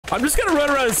I'm just gonna run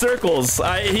around in circles.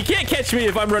 He can't catch me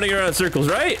if I'm running around in circles,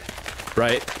 right?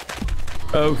 Right.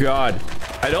 Oh God.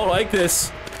 I don't like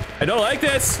this. I don't like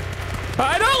this.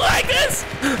 I don't like this.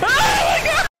 Oh my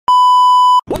God.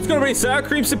 What's going on, Sour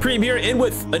Cream Supreme here, and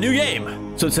with a new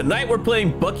game. So tonight we're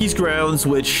playing Buckysgrounds,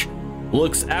 which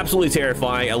looks absolutely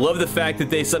terrifying. I love the fact that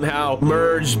they somehow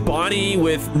merged Bonnie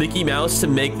with Mickey Mouse to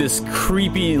make this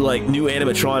creepy, like, new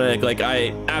animatronic. Like,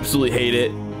 I absolutely hate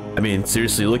it. I mean,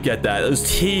 seriously, look at that.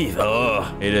 Those teeth. Oh,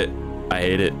 hate it. I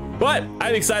hate it. But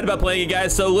I'm excited about playing it,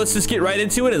 guys. So let's just get right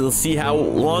into it and let's see how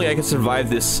long I can survive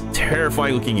this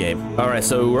terrifying looking game. All right,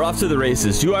 so we're off to the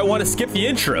races. Do I want to skip the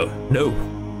intro? No,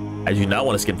 I do not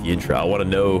want to skip the intro. I want to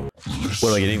know what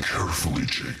am I getting. Carefully,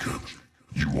 Jacob.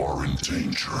 You are in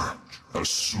danger. As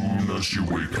soon as you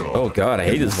wake up, oh God, I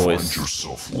hate this voice. Find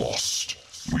yourself lost.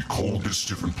 We call this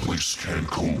different place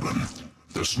Cancun.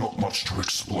 There's not much to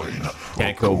explain.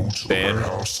 Go to the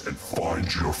warehouse and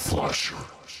find your flasher.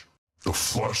 The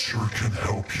flasher can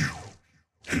help you.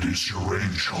 It is your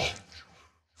angel.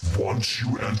 Once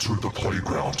you enter the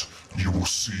playground, you will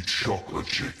see chocolate,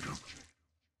 Jacob.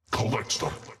 Collect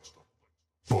them.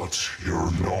 But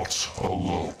you're not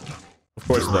alone. Of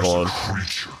course not alone. There is a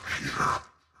creature here.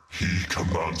 He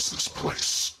commands this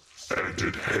place, and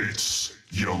it hates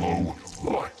yellow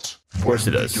light. Of course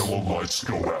it does. When the yellow lights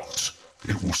go out,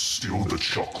 it will steal the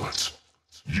chocolate.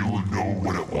 You'll know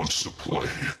when it wants to play.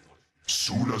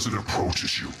 Soon as it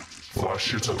approaches you,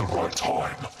 flash it at the right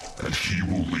time, and he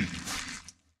will leave.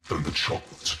 Then the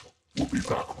chocolate will be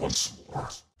back once more.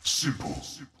 Simple,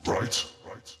 right?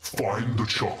 Find the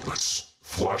chocolates,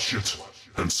 flash it,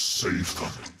 and save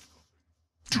them.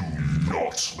 Do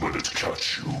not let it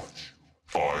catch you.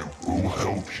 I will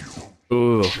help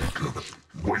you. Ugh. Jacob,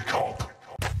 wake up.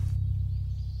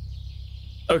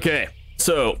 Okay,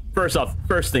 so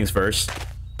first things first.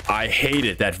 I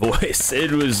hated that voice.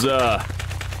 It was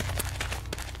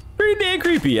pretty damn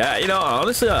creepy. You know,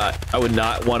 honestly, I would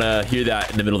not want to hear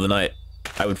that in the middle of the night.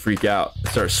 I would freak out and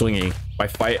start swinging. My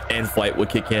fight and flight would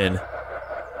kick in.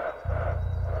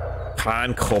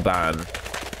 Concoban,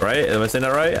 right? Am I saying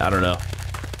that right? I don't know.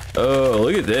 Oh,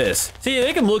 look at this. See, they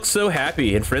make them look so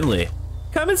happy and friendly.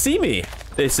 Come and see me,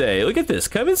 they say. Look at this.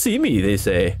 Come and see me, they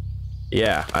say.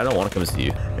 Yeah, I don't want to come see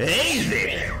you. Hey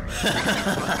there!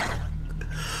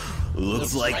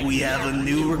 Looks like we have a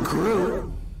new recruit.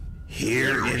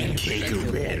 Here in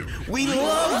Cakerbed, we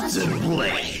love to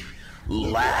play,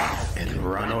 laugh, and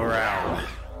run around.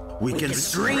 We can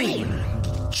scream,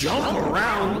 jump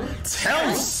around,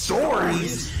 tell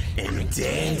stories, and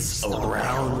dance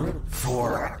around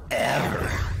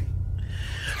forever.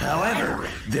 However,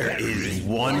 there is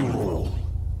one rule.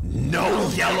 No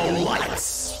yellow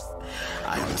lights.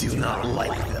 I do not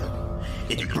like them.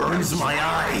 It burns my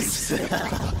eyes.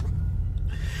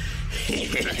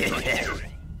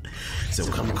 So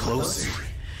come closer.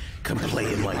 Come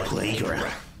play in my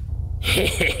playground.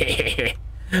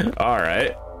 All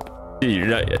right. Dude,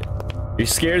 you're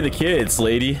scaring the kids,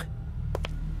 lady.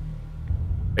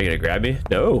 Are you gonna grab me?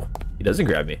 No, he doesn't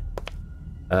grab me.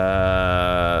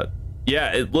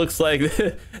 Yeah, it looks like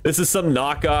this is some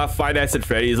knockoff Five Nights at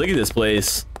Freddy's. Look at this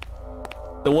place.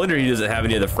 No wonder he doesn't have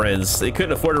any other friends. They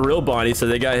couldn't afford a real Bonnie, so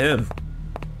they got him.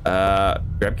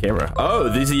 Grab camera. Oh,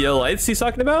 these are the yellow lights he's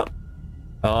talking about?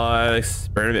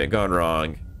 Experiment gone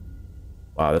wrong.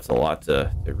 Wow, that's a lot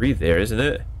to read there, isn't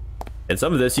it? And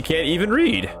some of this you can't even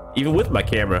read, even with my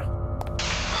camera.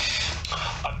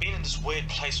 I've been in this weird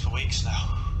place for weeks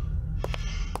now.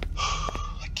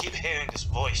 I keep hearing this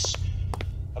voice.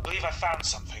 I believe I found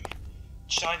something.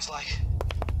 It shines like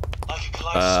a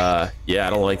kaleidoscope. Yeah, I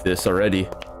don't like this already.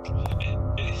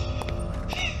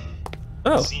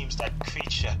 Oh. It seems that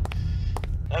creature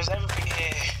knows everything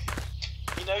here.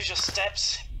 He knows your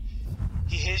steps.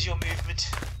 He hears your movement.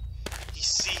 He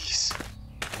sees.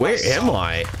 Where am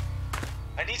I?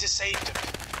 I need to save them.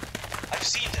 I've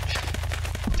seen them.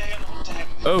 Day on day.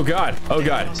 Oh God. Oh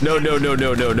God. No, no, no,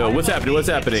 no, no, no. What's happening? What's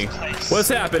happening? What's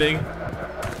happening?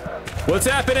 What's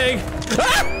happening?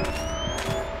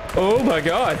 Ah! Oh my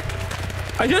God.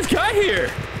 I just got here.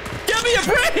 Give me a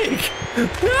break.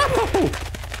 No.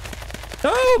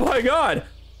 Oh my God.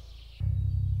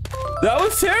 That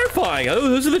was terrifying. Oh,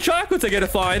 those are the chocolates I gotta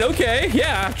find. Okay,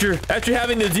 yeah, after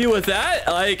having to deal with that,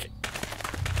 like,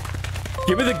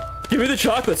 give me the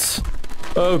chocolates.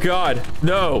 Oh God,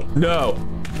 no, no,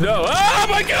 no. Oh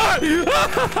my God.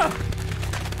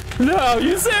 No,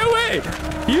 you stay away.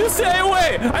 You stay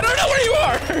away. I don't know where you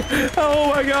are. Oh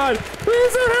my God.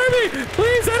 Please don't hurt me.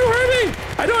 Please don't hurt me.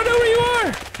 I don't know where you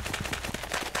are.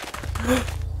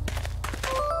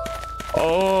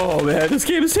 Oh man, this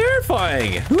game is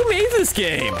terrifying. Who made this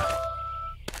game?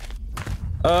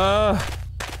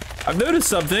 I've noticed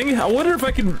something. I wonder if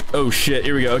I can... Oh, shit.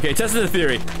 Here we go. Okay, testing the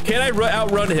theory. Can I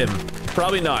outrun him?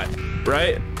 Probably not,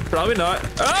 right? Probably not.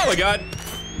 Oh, my God.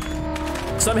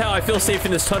 Somehow I feel safe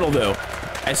in this tunnel, though.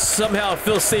 I somehow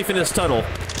feel safe in this tunnel.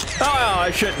 Oh,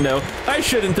 I shouldn't, though. I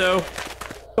shouldn't, though.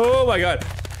 Oh, my God.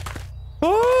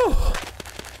 Oh.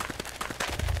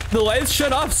 The lights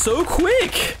shut off so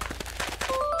quick.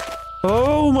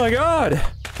 Oh, my God.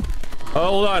 Oh,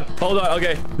 hold on. Hold on.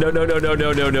 Okay. No. Where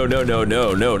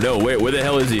the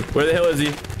hell is he? Where the hell is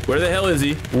he? Where the hell is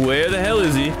he? Where the hell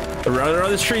is he? I'm running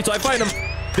around the street till I find him.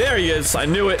 There he is. I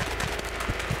knew it.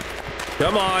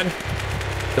 Come on.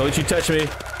 Don't you touch me.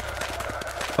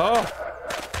 Oh.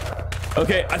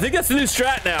 Okay. I think that's the new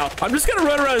strat now. I'm just gonna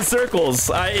run around in circles.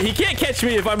 He can't catch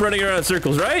me if I'm running around in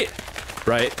circles, right?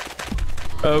 Right.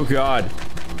 Oh, God.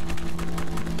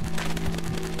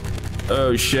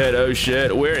 Oh shit, oh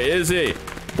shit. Where is he?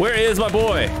 Where is my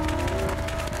boy?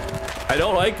 I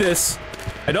don't like this.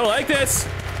 I don't like this.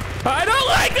 I don't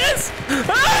like this! Oh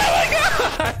my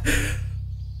God!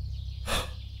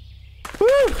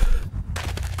 Woo!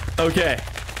 Okay.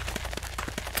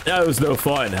 That was no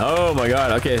fun. Oh my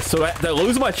God. Okay, so did I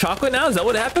lose my chocolate now? Is that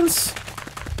what happens?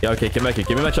 Yeah, okay, come back here.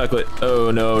 Give me my chocolate.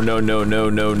 Oh, no. My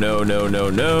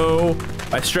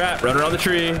strat, run around the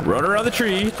tree. Run around the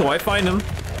tree till I find him.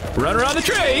 Run around the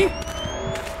tree.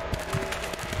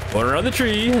 Run around the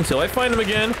tree until I find him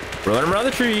again. Run around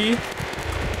the tree.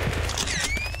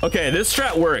 Okay, this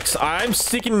strat works. I'm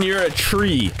sticking near a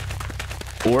tree.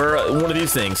 Or one of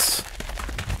these things.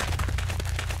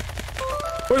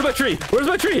 Where's my tree? Where's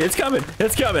my tree? It's coming.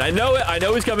 It's coming. I know it. I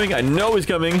know he's coming. I know he's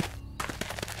coming.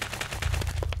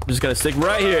 I'm just gonna stick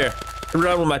right here.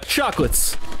 Around with my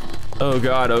chocolates. Oh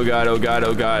God, oh God, oh God,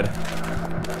 oh God.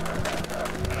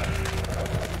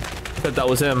 I thought that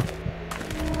was him.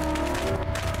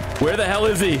 Where the hell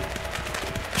is he?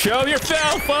 Show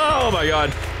yourself! Oh my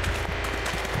God.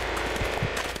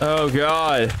 Oh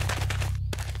God.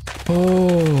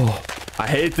 Oh, I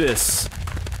hate this.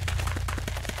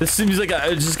 This seems like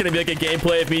it's just gonna be like a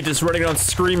gameplay of me just running around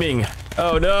screaming.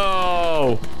 Oh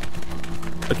no.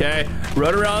 Okay,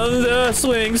 run around the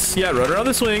swings. Yeah, run around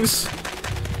the swings.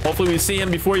 Hopefully we see him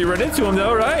before you run into him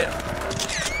though, right?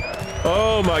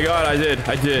 Oh my God, I did.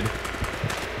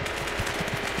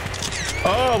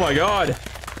 Oh my God.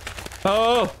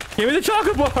 Oh, give me the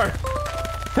chocolate bar.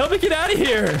 Help me get out of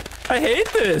here. I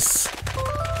hate this.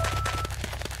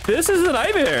 This is a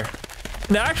nightmare.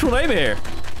 An actual nightmare.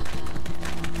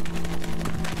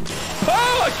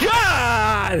 Oh my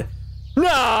God.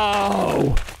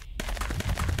 No.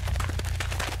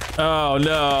 Oh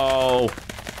no.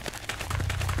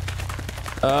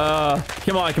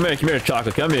 Come on, come here,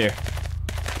 chocolate, come here.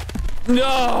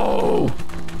 No!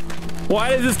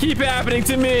 Why does this keep happening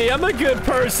to me? I'm a good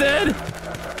person.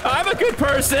 I'm a good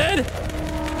person.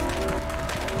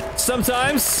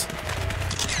 Sometimes.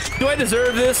 Do I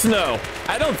deserve this? No,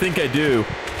 I don't think I do.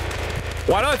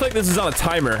 Why do I feel like this is on a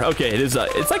timer? Okay, it is.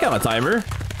 It's like on a timer.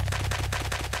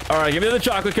 All right, give me the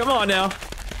chocolate. Come on now.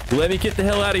 Let me get the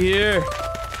hell out of here.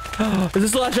 Is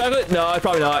this the last chocolate? No,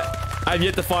 probably not. I've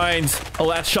yet to find a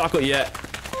last chocolate yet.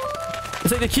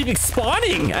 It's like they keep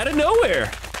spawning out of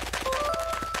nowhere.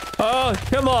 Oh,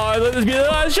 come on. Let this be the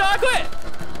last chocolate.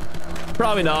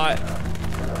 Probably not.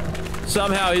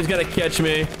 Somehow he's gonna catch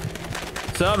me.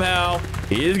 Somehow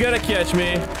he's gonna catch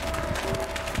me.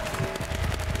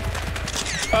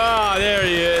 Ah, there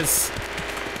he is.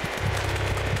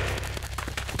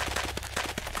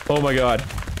 Oh my God.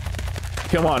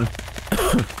 Come on.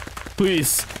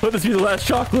 Please, let this be the last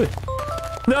chocolate.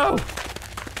 No!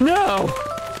 No!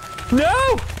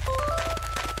 No!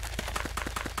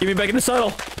 Get me back in the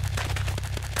tunnel.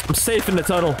 I'm safe in the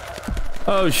tunnel.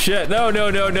 Oh shit. No.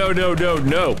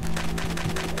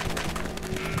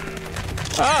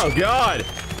 Oh God.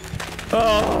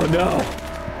 Oh no.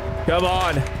 Come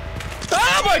on.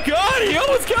 Oh my God, he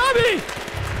almost got me!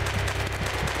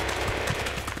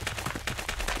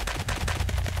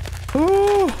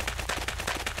 Ooh.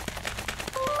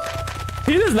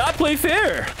 He does not play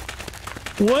fair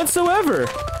whatsoever.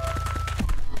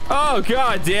 Oh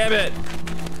God damn it.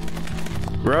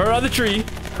 Run around the tree.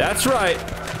 That's right.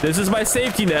 This is my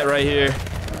safety net right here.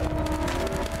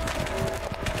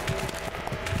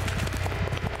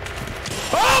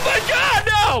 Oh my God,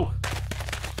 no!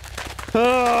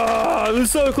 Oh, this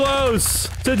is so close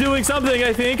to doing something,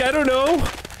 I think. I don't know.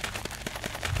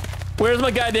 Where's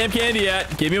my goddamn candy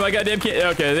at? Give me my goddamn candy.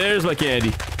 Okay, there's my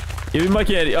candy. Give me my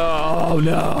candy. Oh,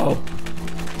 no.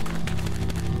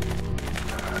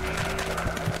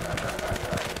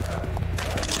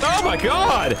 Oh, my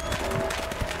God.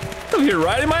 Look here,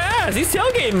 right in my ass. He's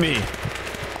tailgating me.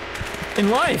 in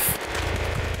life.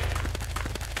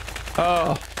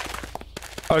 Oh.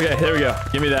 Okay, there we go.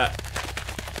 Give me that.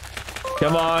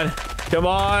 Come on. Come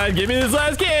on. Give me this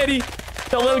last candy.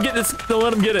 Don't let him get this. Don't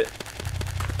let him get it.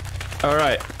 All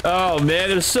right. Oh, man.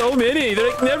 There's so many. They're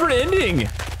like never ending.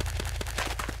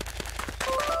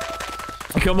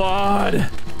 Come on. I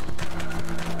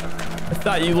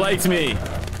thought you liked me.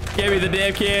 Give me the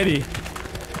damn candy.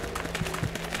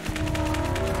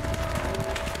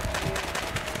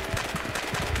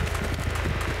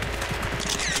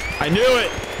 I knew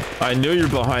it. I knew you're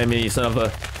behind me, son of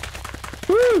a...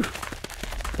 Woo!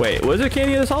 Wait, was there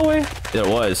candy in this hallway? There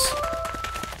was.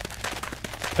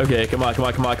 Okay, come on, come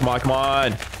on, come on, come on, come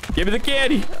on. Give me the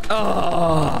candy.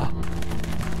 Oh.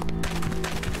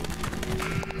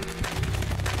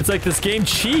 It's like this game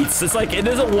cheats. It's like it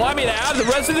doesn't want me to have the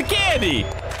rest of the candy.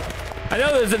 I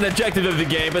know there's an objective of the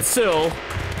game, but still.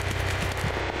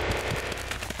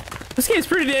 This game's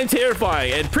pretty damn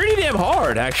terrifying and pretty damn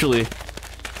hard, actually.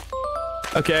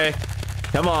 Okay,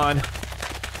 come on. I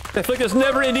feel like there's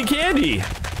never-ending candy.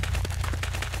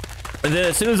 And then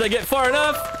as soon as I get far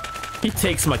enough, he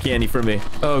takes my candy from me.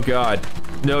 Oh, God.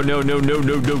 No, no, no, no,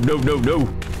 no, no, no, no,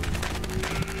 no.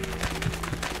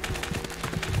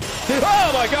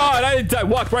 Oh, my God. I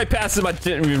walked right past him. I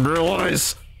didn't even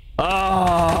realize.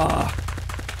 Ah.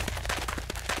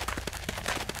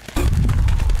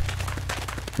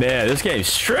 Man, this game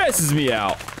stresses me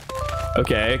out.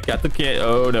 Okay, got the candy.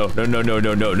 Oh, no, no, no, no,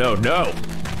 no, no, no, no.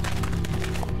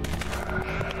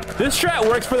 This strat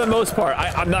works for the most part.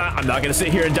 I'm not gonna sit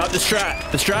here and doubt the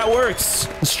strat. The strat works.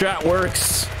 The strat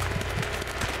works.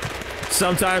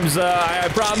 Sometimes I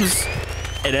have problems,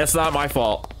 and that's not my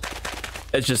fault.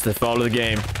 It's just the fault of the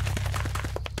game.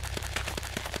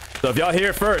 So if y'all hear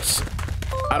it first,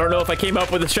 I don't know if I came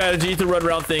up with a strategy to run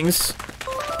around things,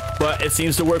 but it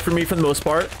seems to work for me for the most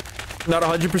part. Not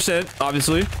 100%,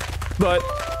 obviously, but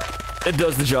it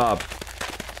does the job.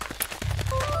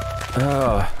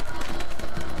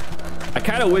 I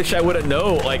kind of wish I wouldn't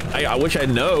know. Like, I wish I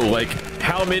know, like,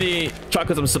 how many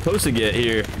chocolates I'm supposed to get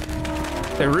here.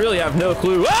 I really have no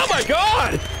clue. Oh my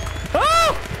God!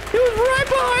 Oh! He was right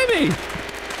behind me!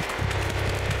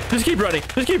 Just keep running.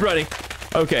 Just keep running.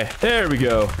 Okay, there we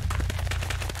go.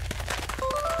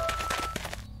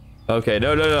 Okay,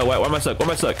 no, no, no. Why am I stuck? Why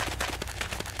am I stuck?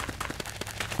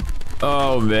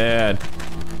 Oh, man.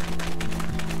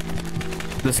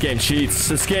 This game cheats.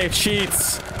 This game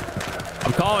cheats.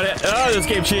 I'm calling it. Oh, this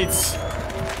game cheats.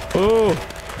 Oh.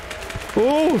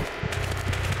 Oh.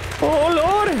 Oh,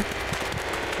 Lord.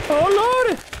 Oh,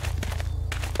 Lord.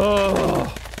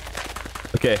 Oh.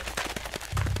 Okay.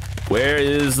 Where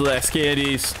is the last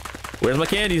candies? Where's my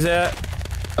candies at?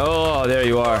 Oh, there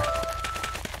you are.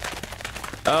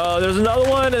 Oh, there's another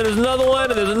one, and there's another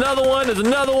one, and there's another one, there's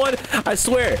another one. I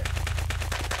swear.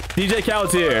 DJ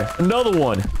Khaled's here. Another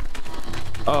one.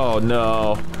 Oh,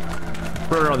 no.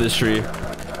 Run around this tree.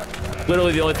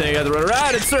 Literally the only thing I have to run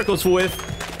around in circles with.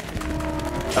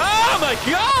 Oh, my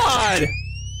God!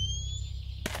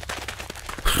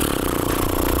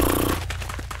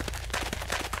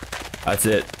 That's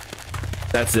it.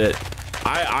 That's it.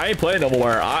 I ain't playing no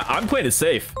more. I'm playing it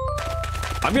safe.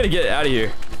 I'm gonna get out of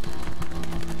here.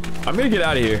 I'm gonna get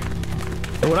out of here.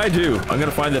 And when I do, I'm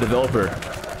gonna find the developer.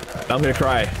 I'm gonna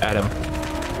cry at him.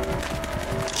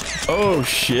 Oh,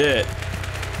 shit.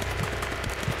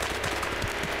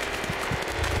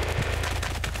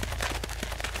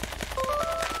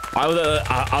 I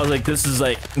was like, this is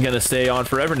like gonna stay on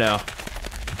forever now.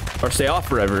 Or stay off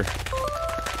forever.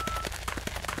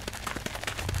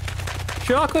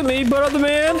 Chocolate me, brother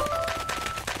man.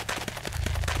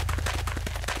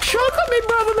 Chocolate me,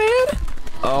 brother man.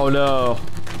 Oh no.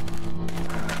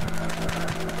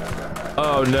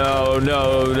 Oh no,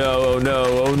 no, no,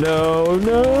 no, oh no,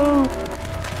 no.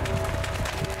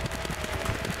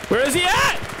 Where is he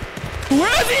at?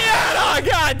 Where is he at? Oh,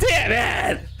 God damn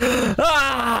it.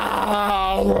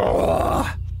 Oh.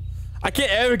 I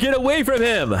can't ever get away from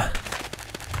him.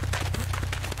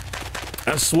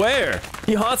 I swear.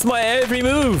 He haunts my every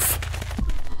move.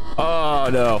 Oh,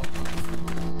 no.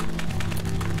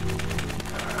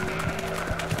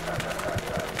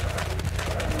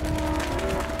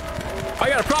 I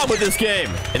got a problem with this game,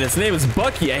 and his name is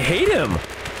Bucky. I hate him.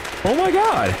 Oh my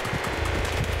God.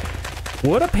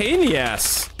 What a pain in the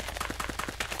ass.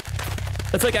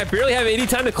 It's like I barely have any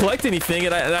time to collect anything,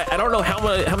 and I don't know how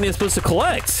many I'm supposed to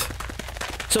collect.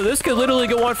 So this could literally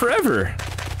go on forever.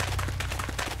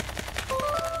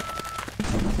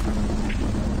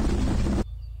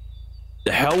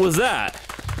 The hell was that?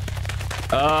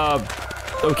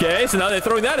 Okay, so now they're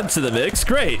throwing that into the mix.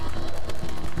 Great.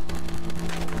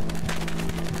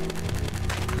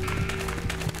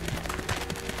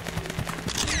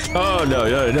 Oh, no.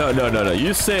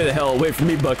 You stay the hell away from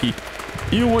me, Bucky.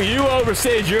 You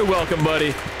overstayed your welcome,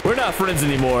 buddy. We're not friends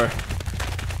anymore.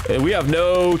 And we have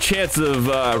no chance of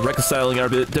reconciling our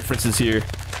differences here.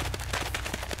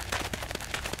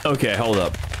 Okay, hold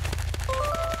up.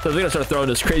 So they're gonna start throwing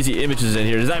those crazy images in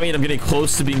here. Does that mean I'm getting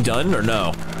close to being done or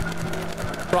no?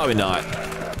 Probably not.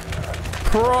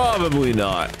 Probably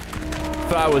not.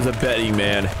 If I was a betting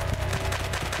man.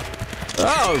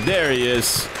 Oh, there he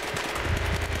is.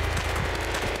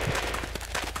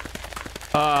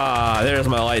 Ah, there's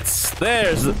my lights.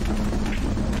 There's the...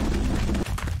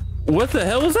 What the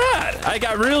hell was that? I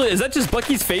got really... Is that just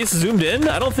Bucky's face zoomed in?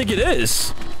 I don't think it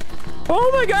is.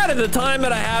 Oh my god, at the time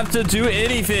that I have to do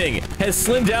anything has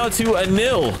slimmed down to a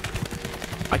nil.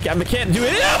 I can't do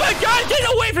it. Oh my god,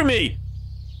 get away from me!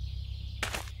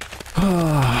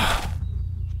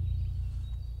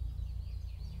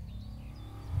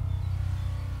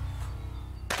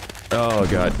 Oh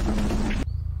god.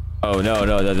 Oh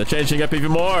no, they're changing up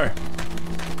even more.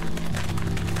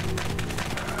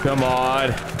 Come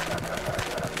on.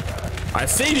 I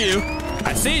see you.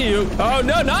 I see you. Oh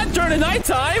no, not during the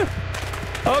nighttime.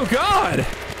 Oh god.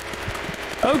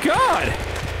 Oh god.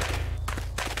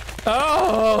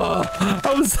 Oh,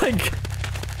 I was like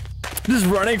just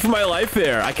running for my life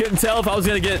there. I couldn't tell if I was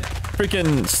gonna get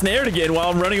freaking snared again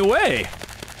while I'm running away.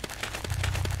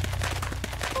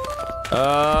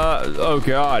 Oh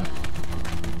god.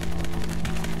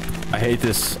 I hate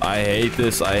this. I hate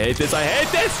this. I hate this. I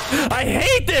hate this. I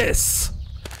hate this.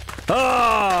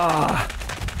 Ah.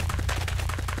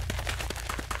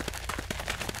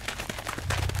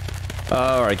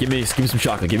 All right, give me some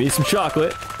chocolate. Give me some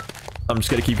chocolate. I'm just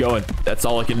gonna keep going. That's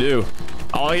all I can do.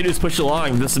 All I can do is push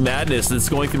along. This madness that's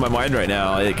going through my mind right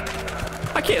now. Like,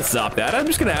 I can't stop that. I'm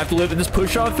just gonna have to live and just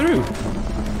push on through.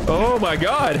 Oh my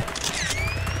god.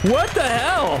 What the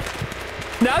hell?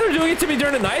 Now they're doing it to me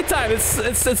during the nighttime.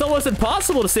 It's almost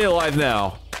impossible to stay alive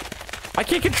now. I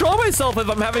can't control myself if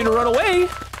I'm having to run away.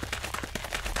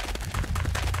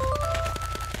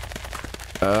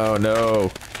 Oh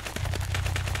no.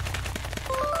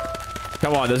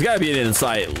 Come on, there's gotta be an end in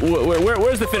sight.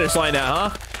 Where's the finish line now,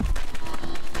 huh?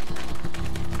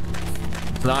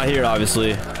 It's not here,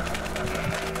 obviously.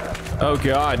 Oh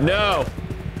god, no.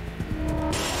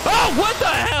 Oh, what the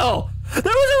hell? There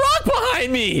was a rock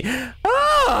behind me!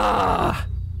 Ah!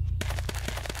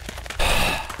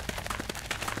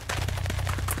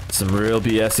 Some real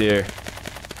BS here.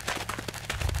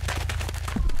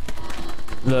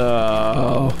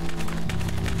 No.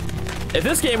 If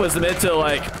this game was meant to,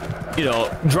 like, you know,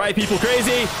 drive people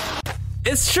crazy,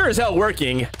 it's sure as hell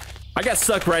working. I got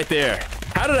stuck right there.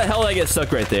 How did the hell I get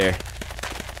stuck right there?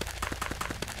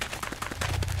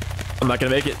 I'm not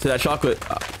gonna make it to that chocolate.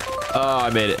 Oh, I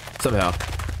made it somehow.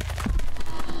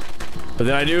 But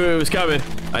then I knew it was coming.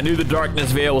 I knew the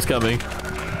darkness veil was coming.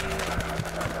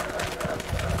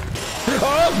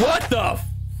 Oh, what the?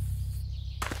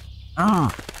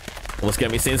 Almost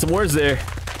got me saying some words there.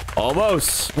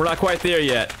 Almost. We're not quite there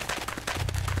yet.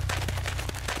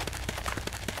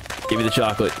 Give me the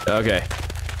chocolate. Okay.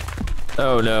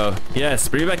 Oh no. Yes,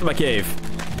 bring me back to my cave.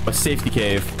 My safety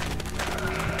cave.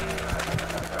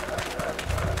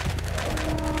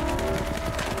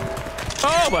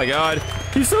 Oh my god.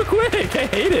 He's so quick. I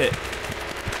hate it.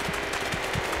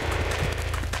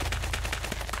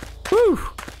 Whew.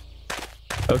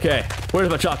 Okay. Where's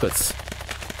my chocolates?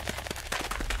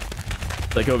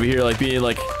 Like over here, like being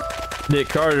like Nick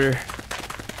Carter.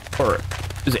 Or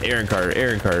is it Aaron Carter?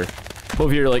 Aaron Carter.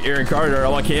 Over here like Aaron Carter. I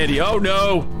want candy. Oh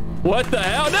no. What the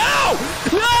hell? No!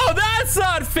 No, that's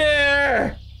not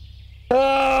fair!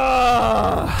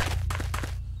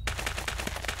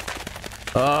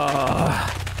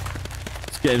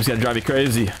 This game's gonna drive me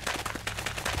crazy.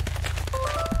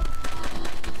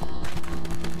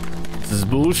 This is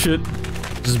bullshit.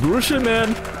 This is bullshit,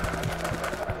 man.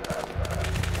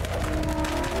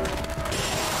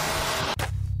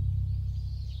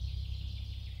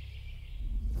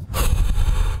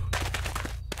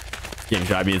 Game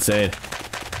drive me insane.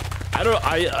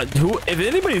 If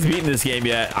anybody's beaten this game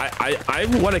yet, I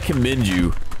want to commend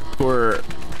you for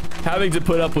having to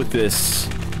put up with this.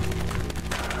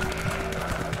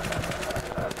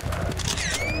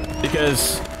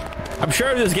 Because I'm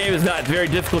sure this game is not very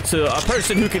difficult to a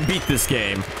person who can beat this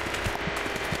game.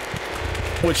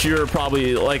 Which you're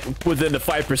probably like within the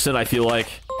 5%, I feel like.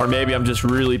 Or maybe I'm just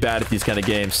really bad at these kind of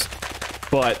games.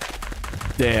 But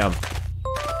damn.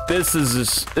 This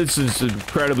is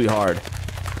incredibly hard.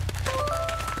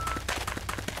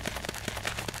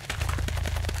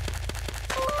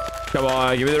 Come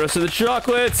on, give me the rest of the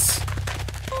chocolates.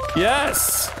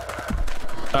 Yes.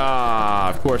 Ah,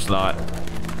 of course not.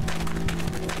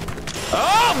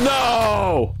 Oh,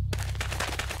 no!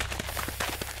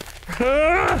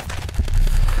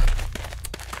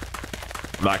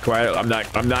 I'm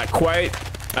not quite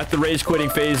at the rage quitting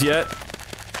phase yet.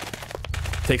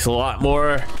 Takes a lot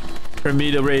more for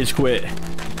me to rage quit.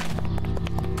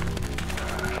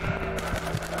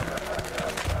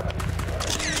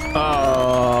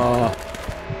 Oh,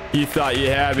 you thought you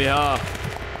had me, huh?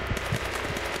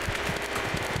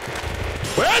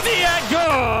 Where's he at?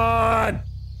 Gone!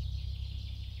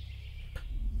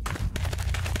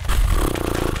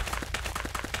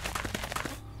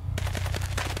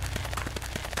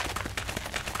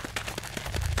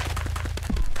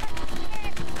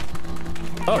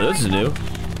 Oh, this is new.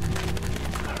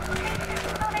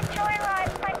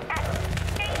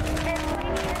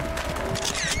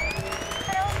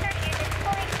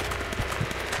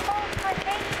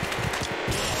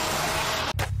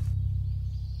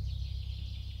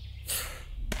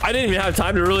 I didn't even have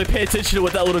time to really pay attention to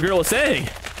what that little girl was saying.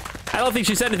 I don't think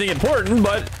she said anything important,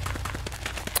 but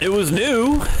it was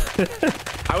new.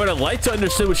 I would have liked to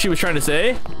understand what she was trying to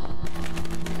say.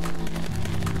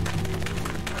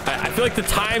 I feel like the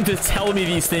time to tell me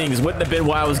these things wouldn't have been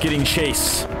while I was getting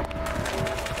chased.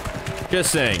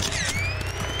 Just saying.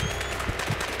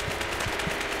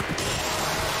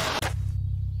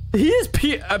 Did he just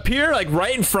appear like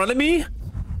right in front of me?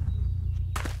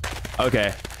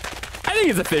 Okay. I think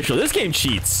it's official. This game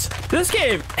cheats. This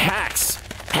game hacks.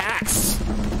 Hacks.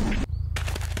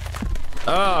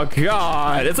 Oh,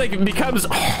 God. It's like it becomes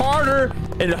harder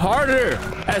and harder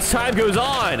as time goes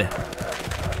on.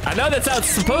 I know that's how it's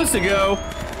supposed to go,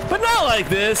 but not like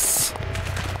this.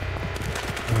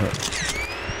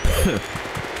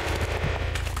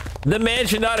 The man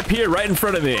should not appear right in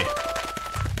front of me.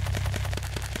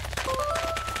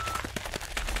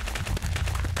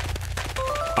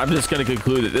 I'm just going to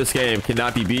conclude that this game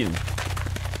cannot be beaten.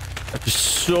 After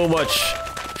so much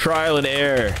trial and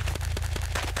error.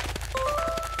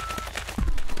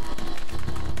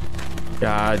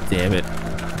 God damn it.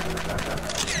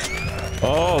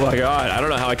 Oh my God, I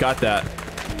don't know how I got that.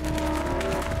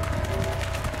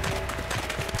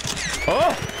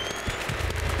 Oh!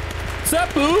 What's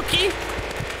up, Bucky?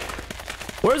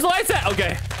 Where's the lights at?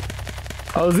 Okay.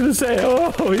 I was gonna say,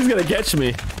 oh, he's gonna catch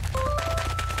me.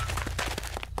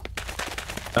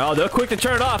 Oh, they're quick to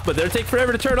turn off, but they'll take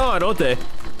forever to turn on, don't they?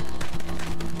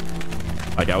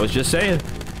 Like I was just saying.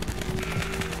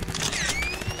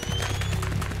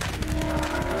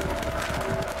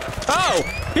 Oh!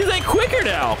 He's like quicker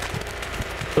now.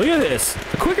 Look at this.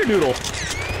 A quicker doodle.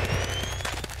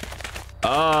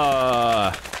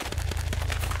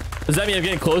 Does that mean I'm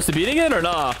getting close to beating it or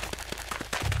nah?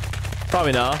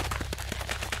 Probably not.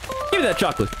 Give me that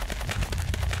chocolate.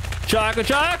 Chocolate,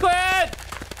 chocolate!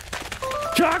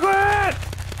 Chocolate!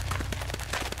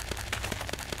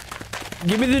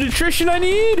 Give me the nutrition I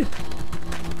need.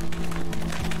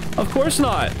 Of course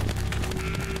not.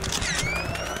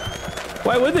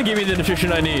 Why would they give me the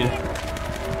nutrition I need?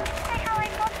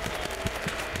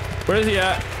 Where is he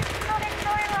at?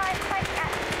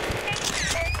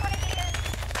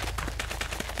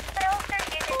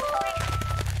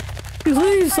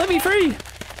 Please let me free.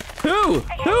 Who?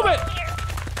 Who?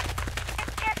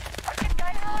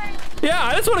 Yeah,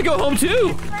 I just want to go home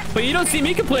too. But you don't see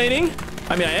me complaining.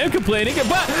 I mean, I am complaining,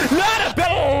 but not a bit.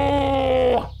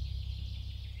 Oh!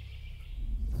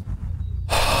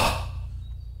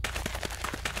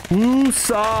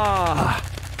 Woosa!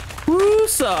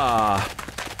 Woosa!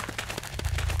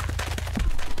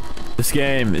 This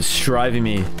game is driving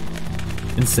me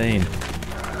insane.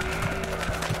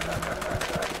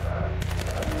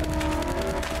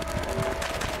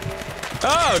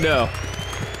 Oh no!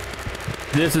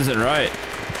 This isn't right.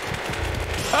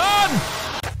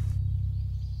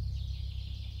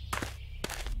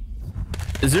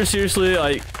 Is there seriously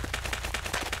like...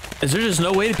 Is there just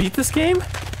no way to beat this game?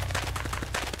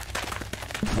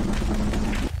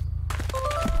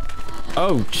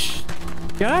 Oh,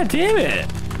 God damn it.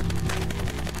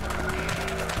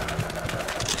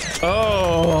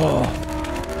 Oh.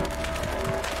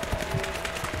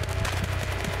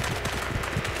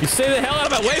 You stay the hell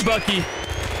out of my way, Bucky.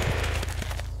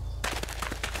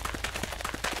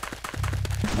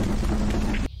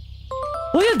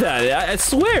 Look at that. I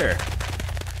swear.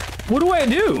 What do I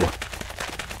do?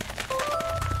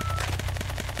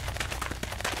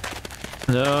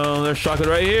 No, there's chocolate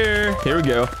right here. Here we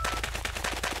go.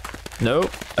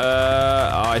 Nope.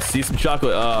 Oh, I see some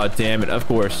chocolate. Oh, damn it. Of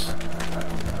course.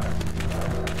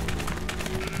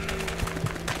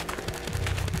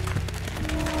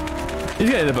 He's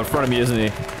gonna end up in front of me, isn't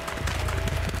he?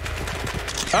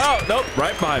 Oh, nope,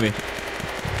 right behind me.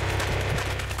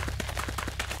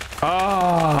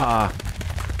 Ah,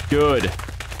 good.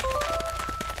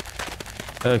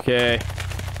 Okay.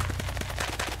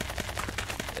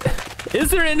 Is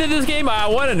there an end to this game? I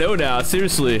want to know now,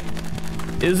 seriously.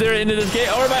 Is there an end to this game?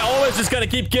 Or am I always just gonna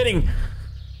keep getting...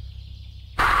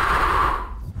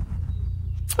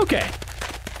 Okay.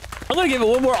 I'm gonna give it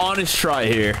one more honest try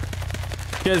here.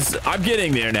 Because I'm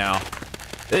getting there now.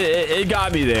 It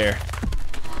got me there.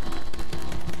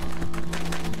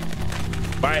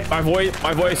 My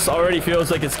voice already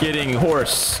feels like it's getting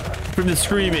hoarse from the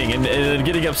screaming and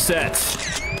getting upset.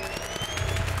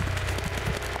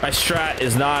 My strat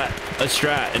is not a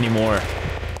strat anymore.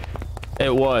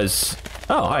 It was.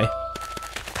 Oh, hi.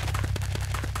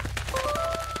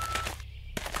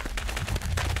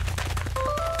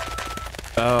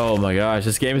 Oh my gosh,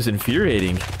 this game is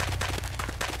infuriating.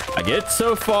 I get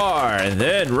so far, and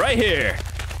then right here.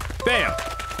 Bam.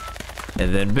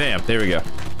 And then bam. There we go.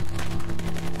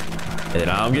 And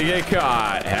I'm gonna get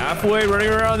caught halfway running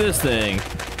around this thing.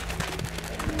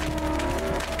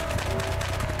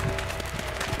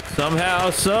 Somehow,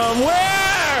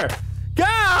 somewhere!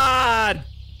 God!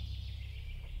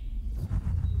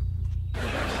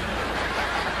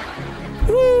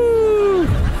 Woo!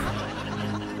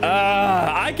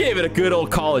 I gave it a good old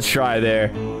college try there.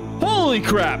 Holy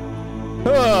crap!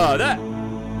 Oh, that...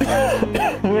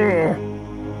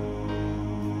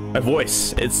 My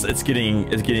voice, it's getting,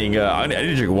 I need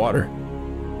to drink water.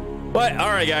 But,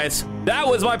 alright guys, that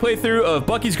was my playthrough of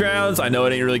Bucky's Grounds. I know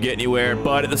it ain't really getting anywhere,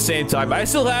 but at the same time, I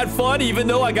still had fun, even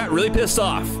though I got really pissed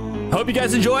off. Hope you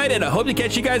guys enjoyed, and I hope to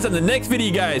catch you guys on the next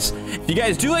video, guys. If you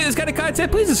guys do like this kind of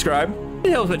content, please subscribe.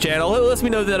 It helps my channel. It lets me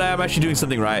know that I'm actually doing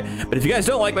something right. But if you guys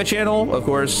don't like my channel, of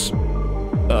course,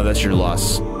 that's your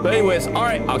loss. But anyways,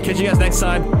 alright, I'll catch you guys next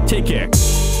time. Take care.